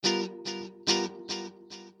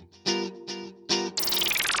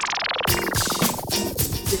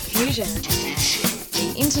Diffusion,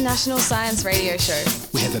 the international science radio show.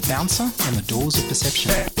 We have a bouncer on the doors of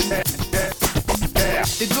perception.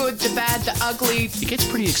 The good, the bad, the ugly. It gets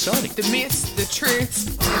pretty exciting. The myths, the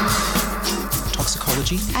truths.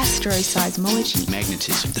 Toxicology. Astroseismology.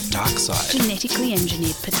 Magnetism. The dark side. Genetically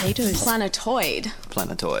engineered potatoes. Planetoid.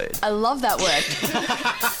 Planetoid. I love that word.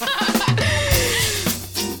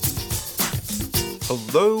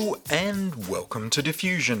 Hello and welcome to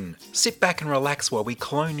Diffusion. Sit back and relax while we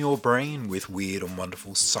clone your brain with weird and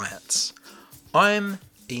wonderful science. I'm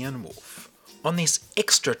Ian Wolfe. On this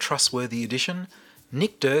extra trustworthy edition,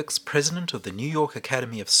 Nick Dirks, president of the New York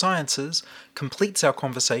Academy of Sciences, completes our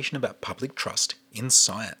conversation about public trust in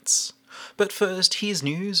science. But first, here's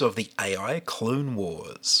news of the AI Clone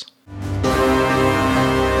Wars.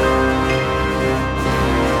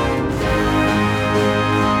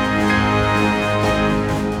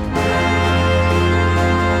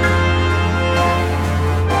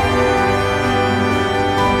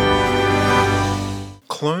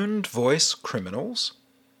 Cloned voice criminals?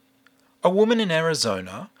 A woman in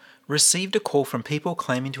Arizona received a call from people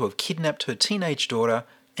claiming to have kidnapped her teenage daughter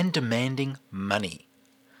and demanding money,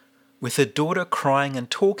 with her daughter crying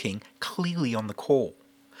and talking clearly on the call.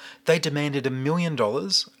 They demanded $1 million,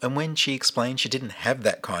 and when she explained she didn't have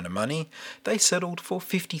that kind of money, they settled for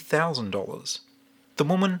 $50,000. The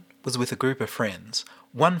woman was with a group of friends.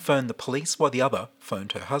 One phoned the police while the other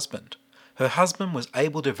phoned her husband. Her husband was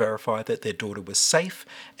able to verify that their daughter was safe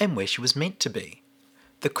and where she was meant to be.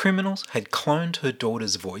 The criminals had cloned her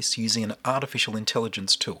daughter's voice using an artificial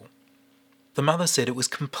intelligence tool. The mother said it was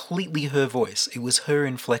completely her voice, it was her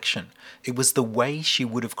inflection, it was the way she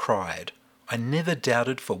would have cried. I never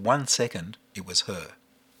doubted for 1 second it was her.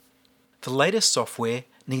 The latest software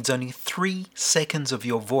needs only 3 seconds of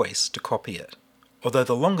your voice to copy it, although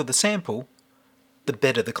the longer the sample, the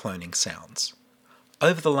better the cloning sounds.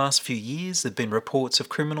 Over the last few years, there have been reports of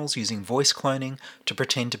criminals using voice cloning to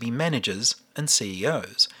pretend to be managers and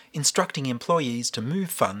CEOs, instructing employees to move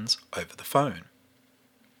funds over the phone.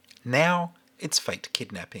 Now it's faked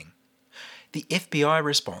kidnapping. The FBI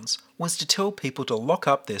response was to tell people to lock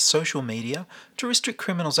up their social media to restrict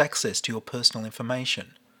criminals' access to your personal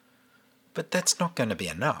information. But that's not going to be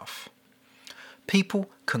enough. People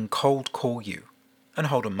can cold call you and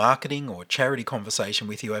hold a marketing or charity conversation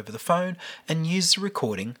with you over the phone and use the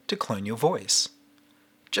recording to clone your voice.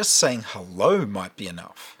 Just saying hello might be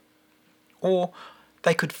enough. Or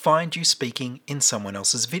they could find you speaking in someone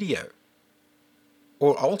else's video.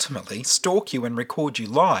 Or ultimately stalk you and record you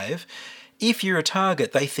live if you're a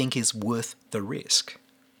target they think is worth the risk.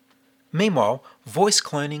 Meanwhile, voice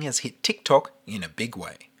cloning has hit TikTok in a big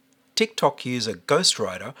way. TikTok user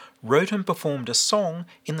Ghostwriter wrote and performed a song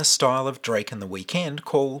in the style of Drake and The Weeknd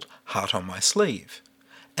called Heart on My Sleeve,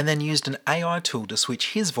 and then used an AI tool to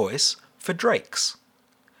switch his voice for Drake's,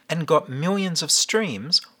 and got millions of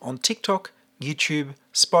streams on TikTok, YouTube,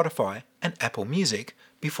 Spotify, and Apple Music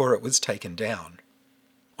before it was taken down.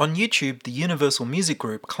 On YouTube, the Universal Music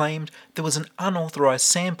Group claimed there was an unauthorized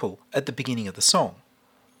sample at the beginning of the song.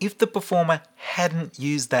 If the performer hadn't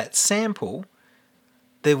used that sample,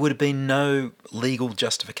 there would have been no legal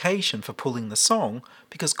justification for pulling the song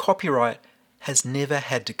because copyright has never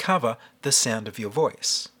had to cover the sound of your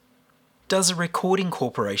voice. Does a recording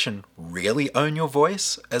corporation really own your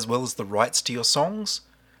voice as well as the rights to your songs?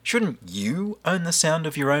 Shouldn't you own the sound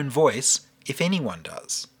of your own voice if anyone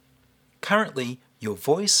does? Currently, your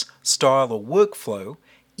voice, style or workflow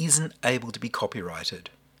isn't able to be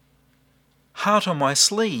copyrighted. Heart on My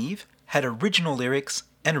Sleeve had original lyrics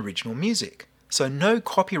and original music, so no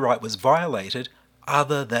copyright was violated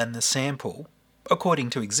other than the sample, according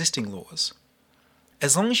to existing laws.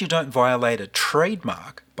 As long as you don't violate a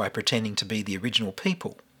trademark by pretending to be the original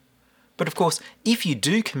people. But of course, if you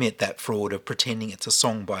do commit that fraud of pretending it's a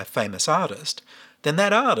song by a famous artist, then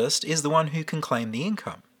that artist is the one who can claim the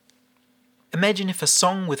income. Imagine if a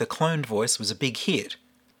song with a cloned voice was a big hit,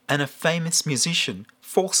 and a famous musician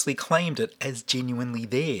falsely claimed it as genuinely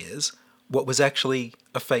theirs, what was actually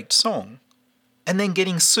a faked song, and then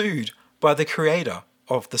getting sued by the creator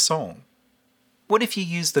of the song. What if you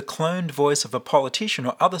use the cloned voice of a politician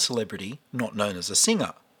or other celebrity not known as a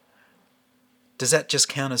singer? Does that just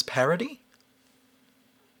count as parody?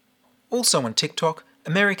 Also on TikTok,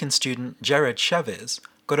 American student Jared Chavez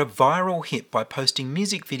got a viral hit by posting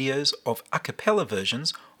music videos of a cappella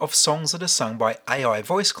versions of songs that are sung by AI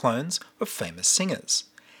voice clones of famous singers.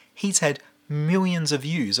 He's had millions of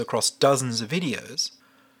views across dozens of videos,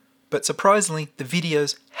 but surprisingly the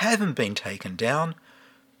videos haven't been taken down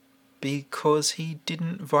because he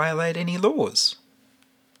didn't violate any laws.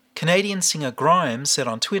 Canadian singer Grimes said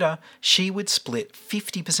on Twitter she would split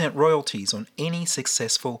 50% royalties on any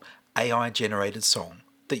successful AI-generated song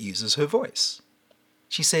that uses her voice.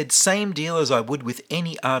 She said, "Same deal as I would with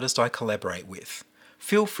any artist I collaborate with.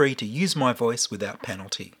 Feel free to use my voice without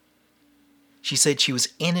penalty." She said she was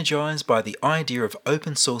energised by the idea of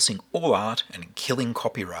open sourcing all art and killing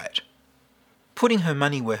copyright. Putting her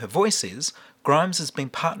money where her voice is, Grimes has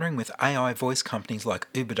been partnering with AI voice companies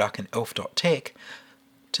like Uberduck and Elf.tech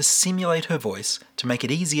to simulate her voice to make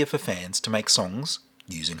it easier for fans to make songs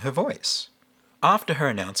using her voice. After her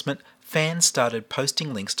announcement, fans started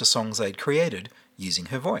posting links to songs they'd created using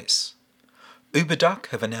her voice. Uberduck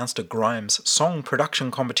have announced a Grimes song production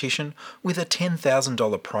competition with a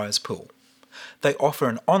 $10,000 prize pool. They offer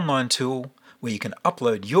an online tool where you can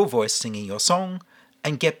upload your voice singing your song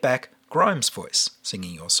and get back Grimes' voice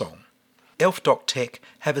singing your song. Elf.tech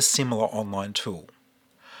have a similar online tool.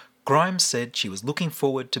 Grimes said she was looking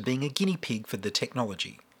forward to being a guinea pig for the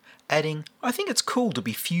technology, adding, "I think it's cool to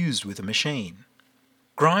be fused with a machine."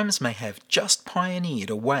 Grimes may have just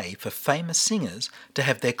pioneered a way for famous singers to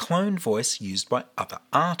have their cloned voice used by other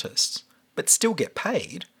artists, but still get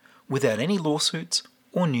paid without any lawsuits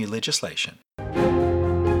or new legislation.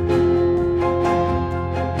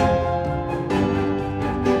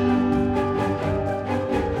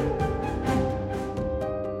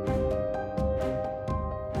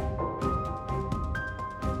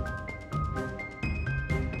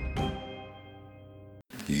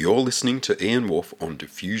 You're listening to Ian Wolfe on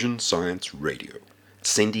Diffusion Science Radio.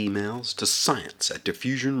 Send emails to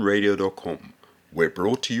science@diffusionradio.com. We're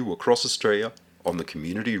brought to you across Australia on the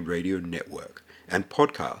Community Radio Network and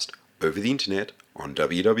podcast over the internet on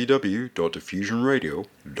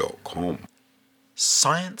www.diffusionradio.com.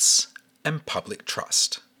 Science and public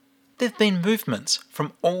trust. There have been movements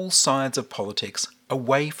from all sides of politics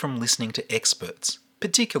away from listening to experts,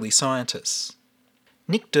 particularly scientists.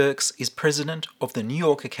 Nick Dirks is president of the New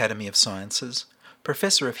York Academy of Sciences,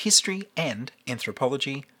 professor of history and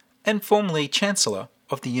anthropology, and formerly chancellor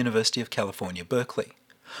of the University of California, Berkeley.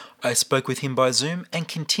 I spoke with him by Zoom and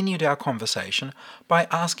continued our conversation by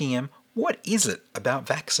asking him, what is it about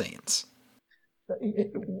vaccines?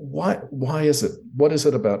 Why is it? What is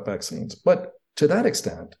it about vaccines? But to that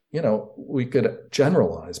extent, we could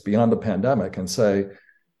generalize beyond the pandemic and say,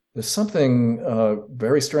 there's something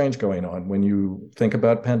very strange going on when you think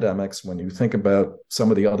about pandemics, when you think about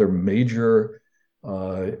some of the other major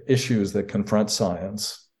issues that confront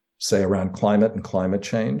science, say around climate and climate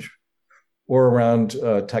change, or around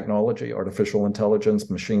technology, artificial intelligence,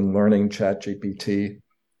 machine learning, ChatGPT.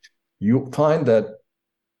 You find that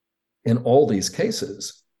in all these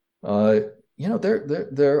cases,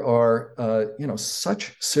 there are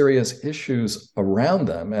such serious issues around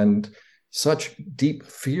them and such deep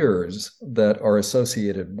fears that are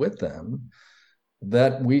associated with them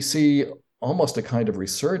that we see almost a kind of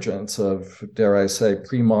resurgence of, dare I say,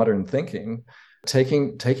 pre-modern thinking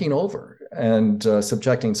taking over and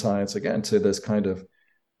subjecting science again to this kind of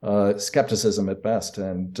skepticism at best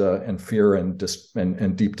and fear and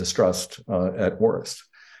deep distrust at worst.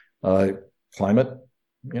 Climate,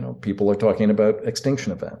 people are talking about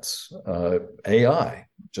extinction events. AI,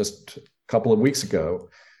 just a couple of weeks ago,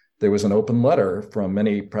 there was an open letter from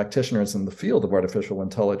many practitioners in the field of artificial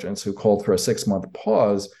intelligence who called for a 6-month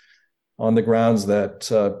pause on the grounds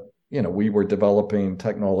that we were developing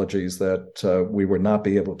technologies that we would not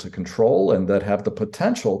be able to control and that have the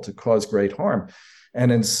potential to cause great harm.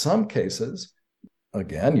 And in some cases,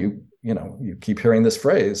 again, you keep hearing this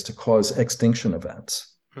phrase, to cause extinction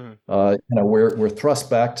events. We're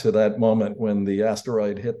thrust back to that moment when the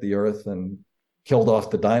asteroid hit the Earth and killed off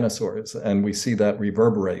the dinosaurs, and we see that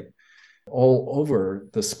reverberate all over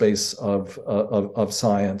the space of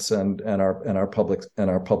science and our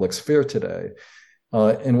public sphere today,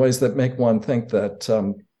 in ways that make one think that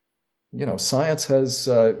science is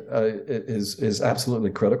absolutely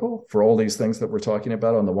critical for all these things that we're talking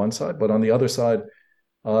about on the one side, but on the other side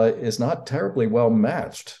is not terribly well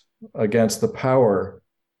matched against the power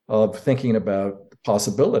of thinking about the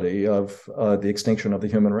possibility of the extinction of the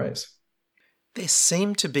human race. There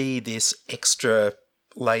seem to be this extra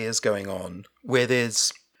layers going on where there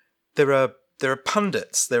are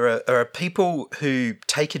pundits, there are people who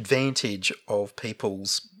take advantage of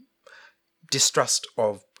people's distrust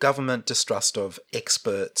of government, distrust of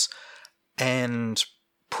experts, and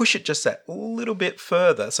push it just that little bit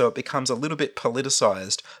further so it becomes a little bit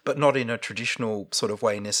politicized, but not in a traditional sort of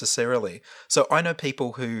way necessarily. So I know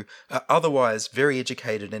people who are otherwise very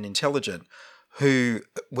educated and intelligent who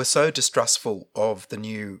were so distrustful of the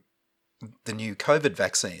new COVID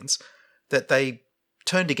vaccines that they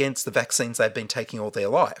turned against the vaccines they'd been taking all their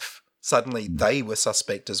life. Suddenly they were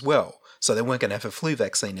suspect as well. So they weren't going to have a flu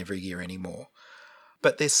vaccine every year anymore.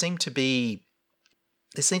 But there seemed to be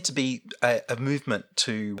a movement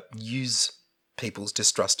to use people's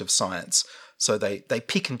distrust of science. So they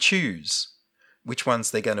pick and choose which ones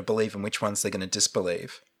they're going to believe and which ones they're going to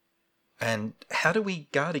disbelieve. And how do we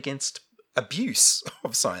guard against abuse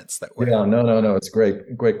of science that way? Yeah, no. It's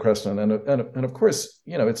great question. And of course,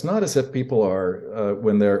 it's not as if people are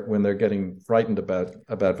when they're getting frightened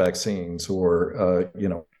about vaccines or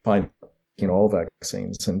finding all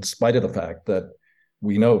vaccines, in spite of the fact that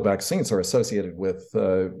we know vaccines are associated with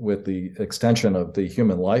the extension of the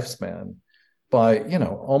human lifespan by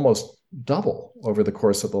almost double over the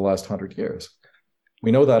course of the last 100 years.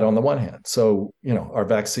 We know that on the one hand. So are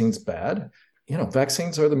vaccines bad?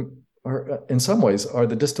 Vaccines are in some ways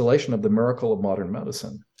the distillation of the miracle of modern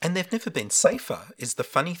medicine. And they've never been safer, is the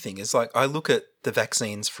funny thing. Is like I look at the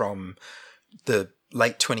vaccines from the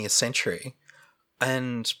late 20th century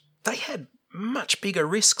and they had much bigger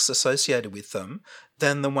risks associated with them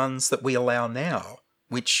than the ones that we allow now,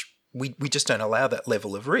 which we just don't allow that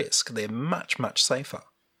level of risk. They're much, much safer.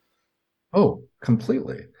 Oh,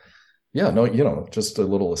 completely. Yeah, no, just a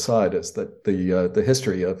little aside is that the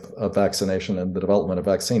history of vaccination and the development of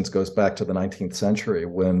vaccines goes back to the 19th century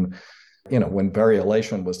when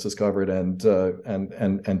variolation was discovered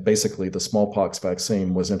and basically the smallpox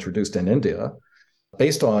vaccine was introduced in India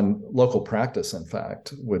based on local practice, in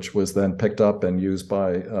fact, which was then picked up and used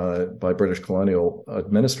by British colonial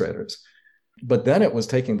administrators. But then it was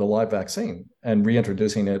taking the live vaccine and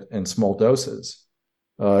reintroducing it in small doses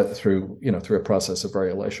through a process of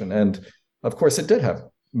variolation. And of course, it did have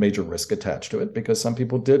major risk attached to it because some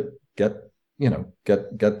people did get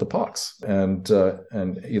the pox and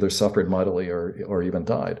either suffered mightily or even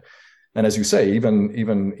died. And as you say,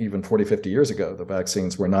 even 40, 50 years ago, the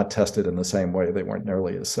vaccines were not tested in the same way. They weren't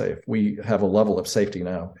nearly as safe. We have a level of safety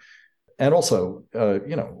now. And also,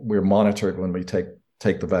 we're monitored when we take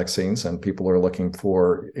the vaccines, and people are looking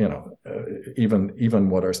for, even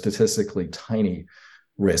what are statistically tiny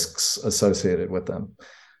risks associated with them.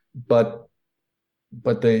 But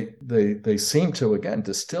they seem to, again,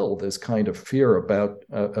 distill this kind of fear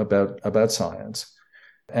about science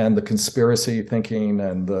and the conspiracy thinking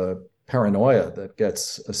and the paranoia that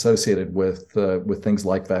gets associated with things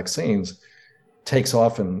like vaccines takes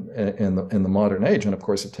off in the modern age. And of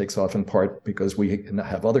course, it takes off in part because we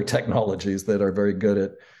have other technologies that are very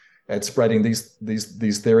good at spreading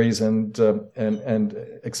these theories and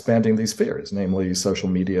expanding these fears, namely social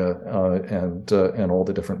media and all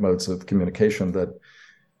the different modes of communication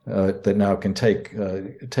that now can take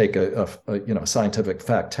a scientific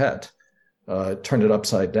fact turn it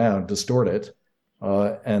upside down, distort it,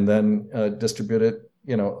 and then distribute it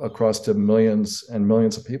across to millions and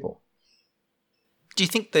millions of people. Do you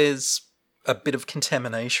think there's a bit of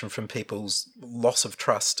contamination from people's loss of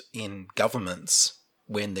trust in governments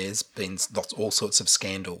when there's been all sorts of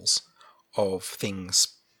scandals of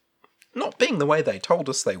things not being the way they told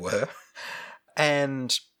us they were,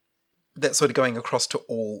 and that sort of going across to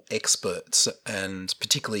all experts, and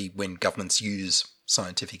particularly when governments use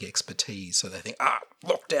scientific expertise, so they think,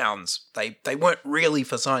 lockdowns, they weren't really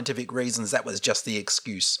for scientific reasons, that was just the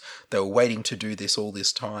excuse. They were waiting to do this all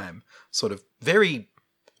this time. Sort of very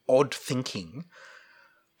odd thinking,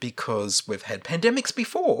 because we've had pandemics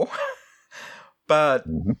before, but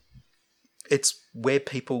it's where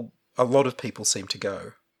a lot of people seem to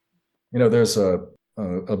go. There's a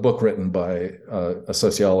book written by a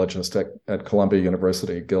sociologist at Columbia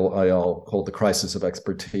University, Gil Eyal, called The Crisis of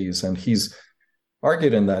Expertise, and he's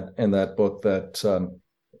argued in that book that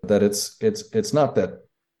it's not that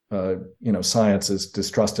science is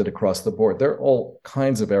distrusted across the board. There are all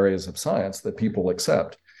kinds of areas of science that people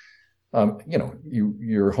accept.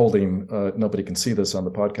 You're holding, nobody can see this on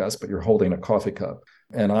the podcast, but you're holding a coffee cup.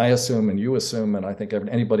 And I assume, and you assume, and I think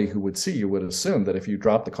anybody who would see you would assume that if you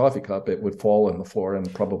drop the coffee cup, it would fall on the floor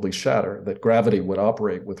and probably shatter, that gravity would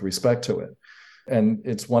operate with respect to it. And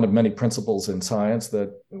it's one of many principles in science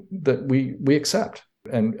that we accept.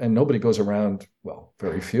 And nobody goes around, well,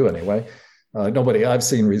 very few anyway, nobody I've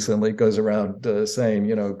seen recently goes around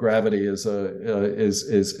saying, gravity is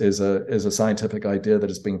a scientific idea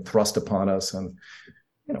that is being thrust upon us, and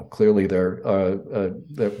clearly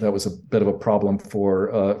that was a bit of a problem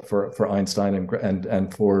for Einstein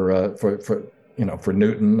and for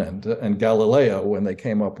Newton and Galileo when they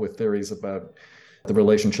came up with theories about the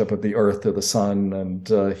relationship of the Earth to the sun and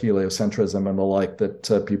heliocentrism and the like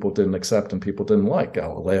that people didn't accept and people didn't like.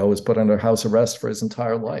 Galileo was put under house arrest for his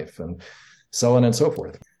entire life, and so on and so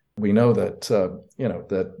forth. We know that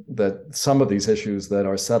that some of these issues that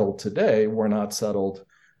are settled today were not settled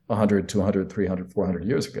 100, 200, 300, 400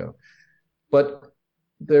 years ago. But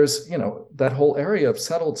there's that whole area of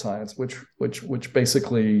settled science, which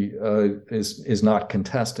basically is not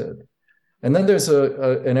contested, and then there's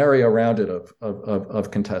an area around it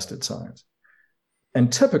of contested science.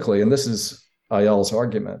 And typically, and this is Ayal's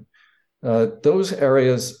argument, those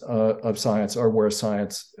areas of science are where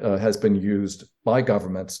science has been used by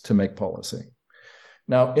governments to make policy.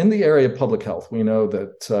 Now, in the area of public health, we know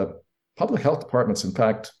that public health departments, in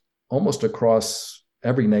fact, almost across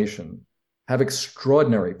every nation, have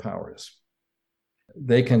extraordinary powers.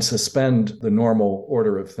 They can suspend the normal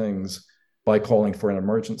order of things by calling for an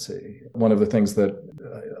emergency. One of the things that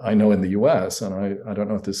I know in the US, and I don't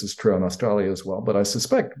know if this is true in Australia as well, but I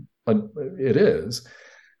suspect it is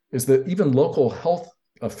that even local health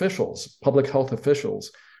officials, public health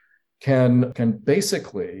officials, can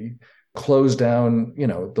basically close down,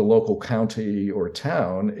 the local county or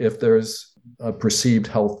town if there's a perceived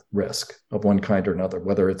health risk of one kind or another,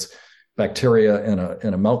 whether it's bacteria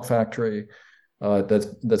in a milk factory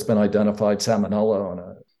that's been identified,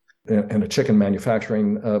 salmonella in a chicken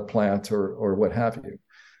manufacturing plant or what have you.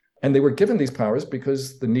 And they were given these powers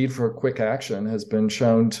because the need for quick action has been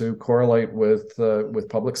shown to correlate with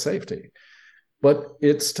public safety. But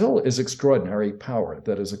it still is extraordinary power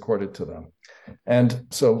that is accorded to them. And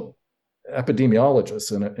so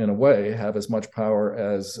epidemiologists, in a way, have as much power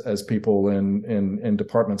as people in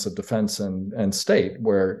departments of defense and state,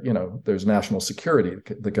 where there's national security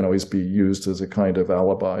that can always be used as a kind of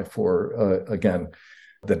alibi for, again,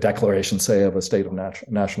 the declaration, say, of a state of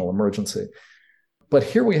national emergency. But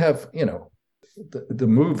here we have, the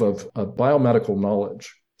move of biomedical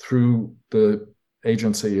knowledge through the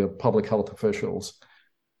agency of public health officials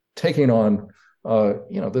taking on,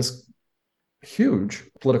 this huge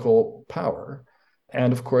political power.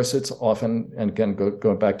 And of course, it's often, and again,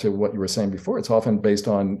 going back to what you were saying before, it's often based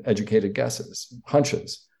on educated guesses,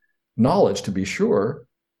 hunches, knowledge to be sure,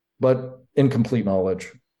 but incomplete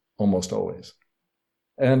knowledge almost always.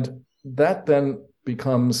 And that then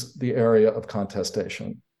becomes the area of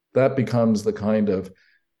contestation. That becomes the kind of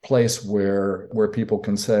place where people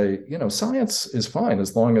can say, science is fine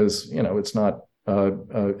as long as, it's not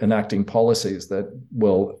enacting policies that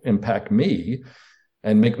will impact me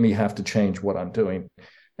and make me have to change what I'm doing.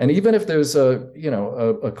 And even if there's a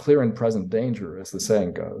clear and present danger, as the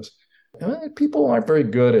saying goes, people aren't very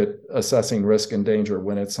good at assessing risk and danger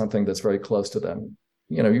when it's something that's very close to them.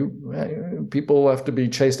 People have to be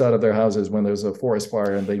chased out of their houses when there's a forest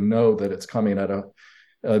fire and they know that it's coming at a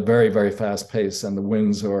very, very fast pace and the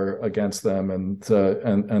winds are against them and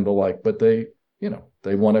the like. But they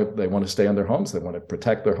want to stay in their homes. They want to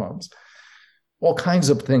protect their homes. All kinds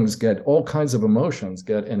of things all kinds of emotions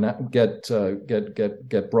get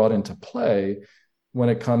brought into play when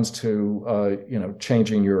it comes to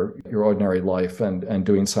changing your ordinary life and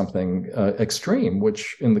doing something extreme,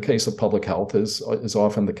 which in the case of public health is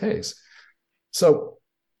often the case. So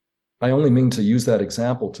I only mean to use that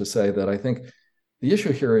example to say that I think the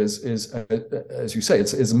issue here is as you say,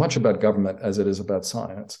 it's as much about government as it is about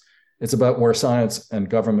science. It's about where science and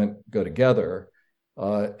government go together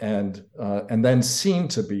and then seem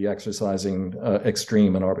to be exercising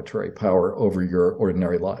extreme and arbitrary power over your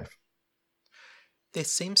ordinary life. There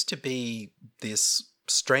seems to be this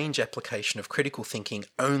strange application of critical thinking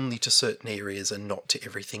only to certain areas and not to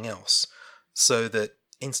everything else. So that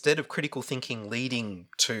instead of critical thinking leading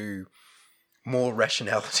to more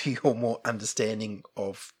rationality or more understanding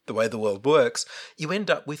of the way the world works, you end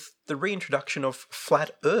up with the reintroduction of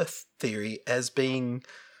flat earth theory as being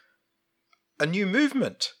a new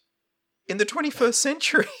movement in the 21st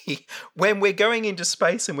century when we're going into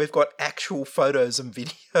space and we've got actual photos and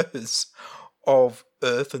videos of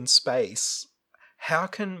Earth and space. How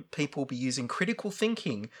can people be using critical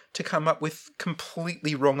thinking to come up with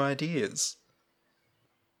completely wrong ideas?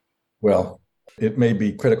 Well, it may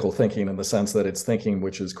be critical thinking in the sense that it's thinking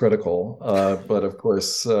which is critical, but of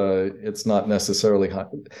course, it's not necessarily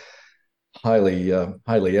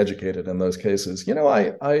highly educated in those cases.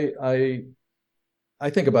 I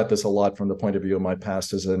think about this a lot from the point of view of my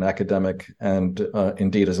past as an academic and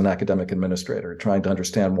indeed as an academic administrator, trying to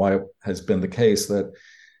understand why it has been the case that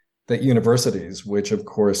universities, which of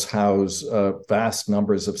course house vast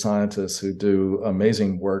numbers of scientists who do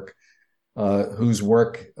amazing work, whose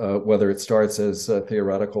work, whether it starts as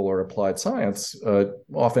theoretical or applied science,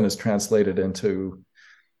 often is translated into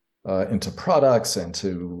products,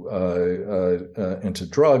 into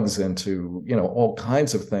drugs, into all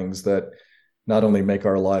kinds of things that not only make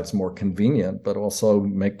our lives more convenient, but also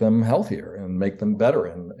make them healthier and make them better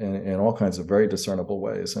in all kinds of very discernible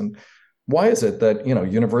ways. And why is it that,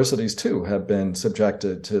 universities too have been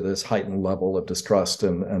subjected to this heightened level of distrust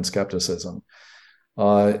and skepticism?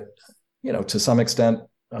 To some extent,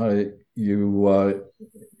 you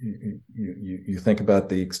think about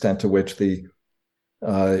the extent to which the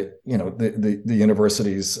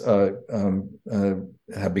universities have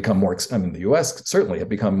become more. The U.S. certainly have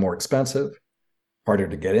become more expensive, harder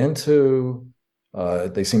to get into.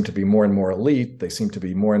 They seem to be more and more elite. They seem to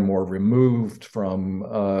be more and more removed from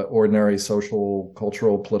ordinary social,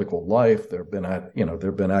 cultural, political life. There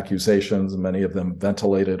have been accusations, many of them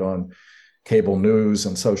ventilated on cable news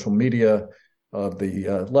and social media, of the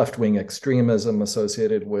left-wing extremism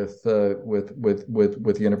associated with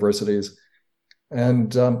universities,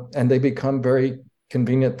 and they become very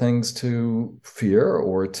convenient things to fear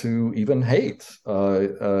or to even hate.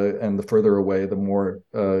 And the further away,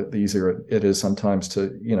 the easier it is sometimes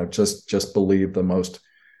to just believe the most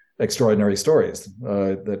extraordinary stories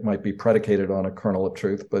that might be predicated on a kernel of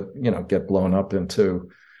truth, but get blown up into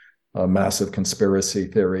a massive conspiracy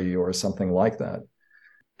theory or something like that.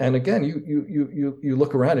 And again, you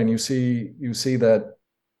look around and you see that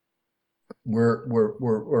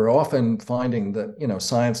we're often finding that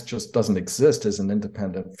science just doesn't exist as an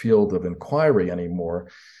independent field of inquiry anymore.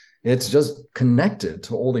 It's just connected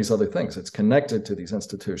to all these other things. It's connected to these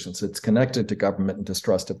institutions. It's connected to government and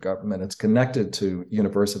distrust of government. It's connected to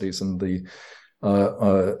universities and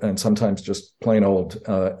and sometimes just plain old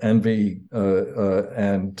envy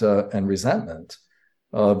and resentment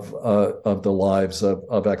of the lives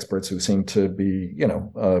of experts who seem to be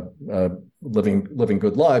living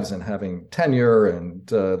good lives and having tenure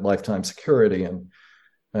and lifetime security and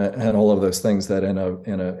all of those things that in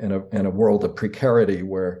a world of precarity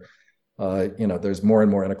where there's more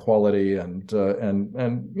and more inequality and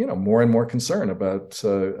more and more concern about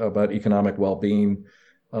economic well-being,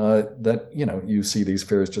 that you see these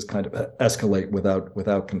fears just kind of escalate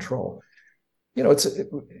without control. It's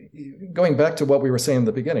going back to what we were saying in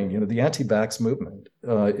the beginning. The anti-vax movement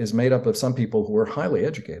is made up of some people who are highly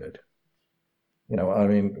educated. In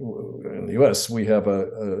the U.S. we have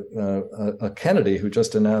a Kennedy who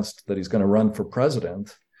just announced that he's going to run for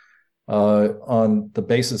president on the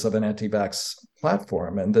basis of an anti-vax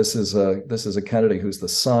platform, and this is a Kennedy who's the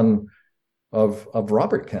son of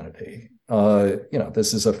Robert Kennedy.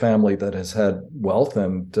 This is a family that has had wealth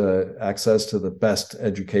and access to the best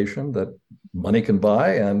education that money can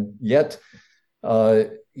buy, and yet,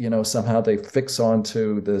 somehow they fix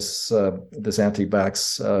onto this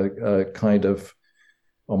anti-vax kind of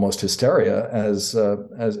almost hysteria as a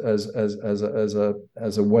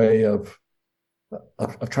way of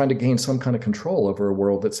trying to gain some kind of control over a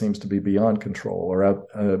world that seems to be beyond control or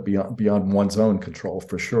beyond one's own control,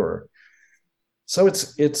 for sure. So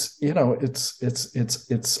it's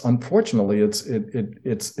unfortunately it's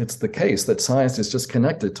the case that science is just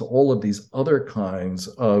connected to all of these other kinds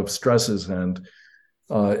of stresses and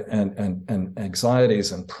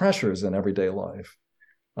anxieties and pressures in everyday life,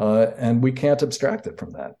 and we can't abstract it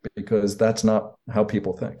from that because that's not how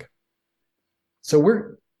people think. So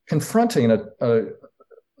we're confronting a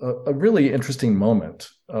really interesting moment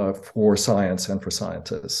for science and for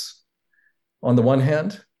scientists. On the one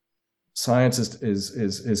hand, science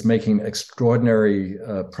is making extraordinary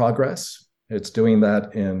progress. It's doing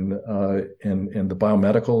that in the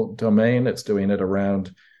biomedical domain. It's doing it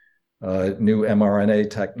around new mRNA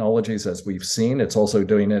technologies, as we've seen. It's also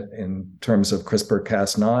doing it in terms of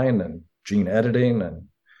CRISPR-Cas9 and gene editing, and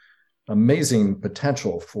amazing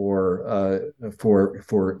potential for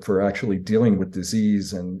actually dealing with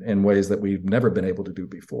disease in ways that we've never been able to do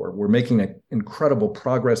before. We're making incredible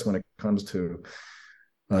progress when it comes to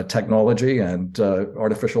technology, and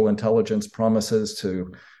artificial intelligence promises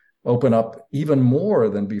to open up even more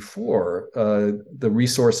than before the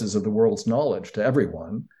resources of the world's knowledge to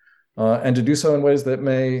everyone, and to do so in ways that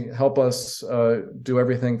may help us do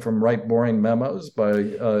everything from write boring memos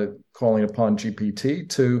by calling upon GPT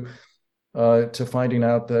to finding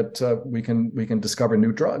out that we can discover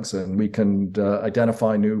new drugs, and we can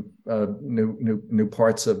identify new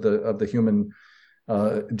parts of the human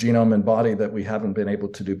genome and body that we haven't been able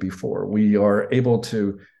to do before. We are able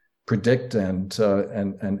to predict and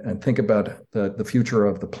think about the future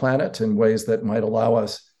of the planet in ways that might allow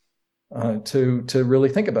us to really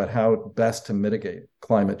think about how best to mitigate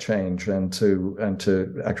climate change and to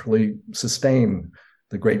actually sustain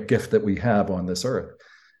the great gift that we have on this earth.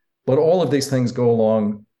 But all of these things go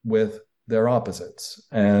along with their opposites,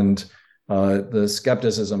 and the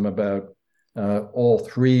skepticism about all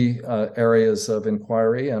three areas of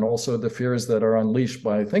inquiry, and also the fears that are unleashed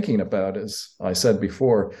by thinking about, as I said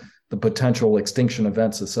before, the potential extinction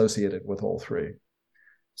events associated with all three.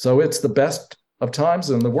 So it's the best of times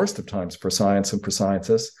and the worst of times for science and for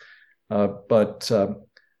scientists. But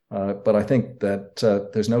I think that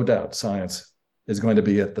there's no doubt science is going to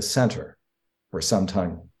be at the center for some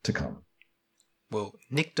time to come. Well,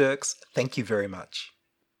 Nick Dirks, thank you very much.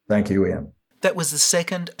 Thank you, Ian. That was the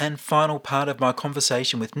second and final part of my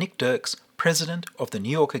conversation with Nick Dirks, President of the New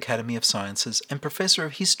York Academy of Sciences and Professor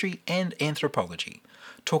of History and Anthropology,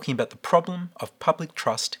 talking about the problem of public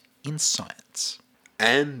trust in science.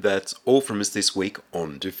 And that's all from us this week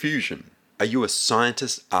on Diffusion. Are you a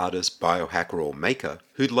scientist, artist, biohacker, or maker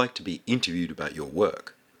who'd like to be interviewed about your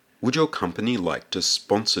work? Would your company like to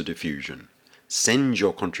sponsor Diffusion? Send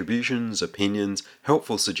your contributions, opinions,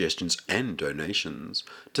 helpful suggestions, and donations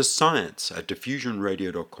to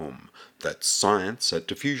science@diffusionradio.com. That's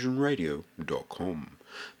science@diffusionradio.com.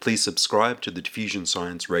 Please subscribe to the Diffusion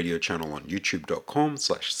Science Radio channel on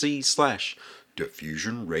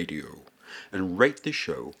youtube.com/c/diffusionradio and rate the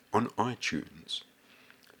show on iTunes.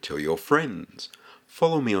 Tell your friends.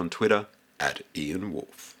 Follow me on Twitter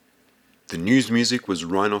 @IanWolf. The news music was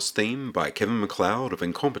Rhinos theme by Kevin MacLeod of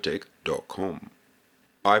Incompetech.com.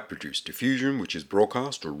 I produce Diffusion, which is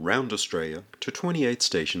broadcast around Australia to 28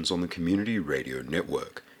 stations on the Community Radio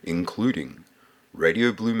Network, including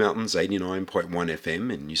Radio Blue Mountains 89.1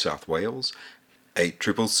 FM in New South Wales,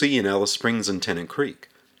 8CCC in Alice Springs and Tennant Creek,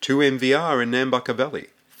 2 MVR in Nambucca Valley,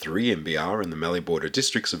 3 MBR in the Mallee Border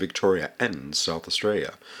districts of Victoria and South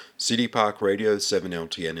Australia, City Park Radio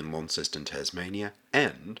 7LTN in Launceston, Tasmania,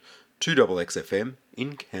 and 2XXFM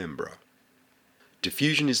in Canberra.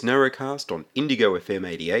 Diffusion is narrowcast on Indigo FM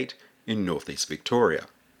 88 in northeast Victoria.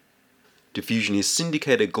 Diffusion is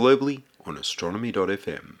syndicated globally on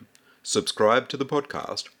astronomy.fm. Subscribe to the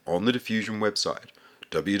podcast on the Diffusion website,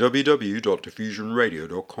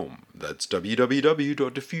 www.diffusionradio.com. That's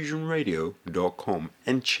www.diffusionradio.com,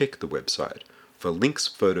 and check the website for links,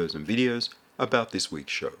 photos, and videos about this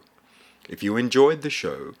week's show. If you enjoyed the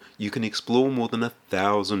show, you can explore more than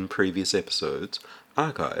 1,000 previous episodes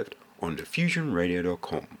archived on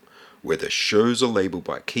diffusionradio.com, where the shows are labeled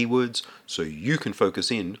by keywords so you can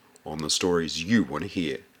focus in on the stories you want to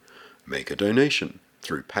hear. Make a donation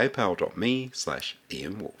through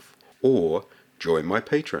paypal.me/IanWolf, or join my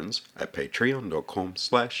patrons at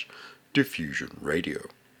patreon.com/diffusionradio.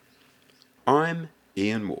 I'm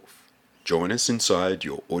Ian Wolf. Join us inside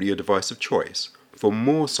your audio device of choice for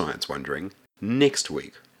more science wondering next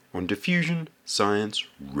week on Diffusion Science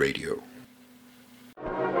Radio.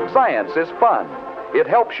 Science is fun. It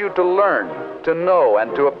helps you to learn, to know,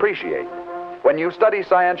 and to appreciate. When you study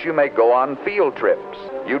science, you may go on field trips.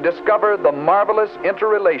 You discover the marvelous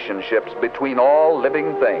interrelationships between all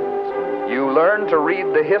living things. You learn to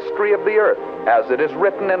read the history of the Earth as it is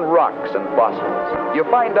written in rocks and fossils. You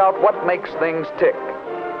find out what makes things tick,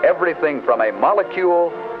 everything from a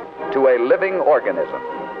molecule to a living organism.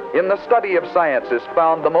 In the study of science is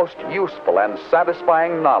found the most useful and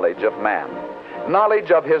satisfying knowledge of man.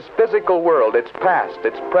 Knowledge of his physical world, its past,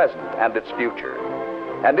 its present, and its future.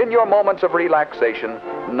 And in your moments of relaxation,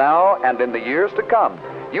 now and in the years to come,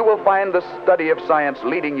 you will find the study of science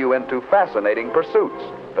leading you into fascinating pursuits.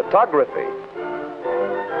 Photography,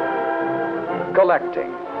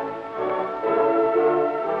 collecting.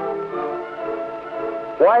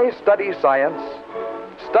 Why study science?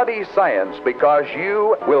 Study science because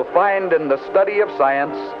you will find in the study of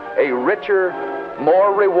science a richer,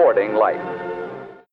 more rewarding life.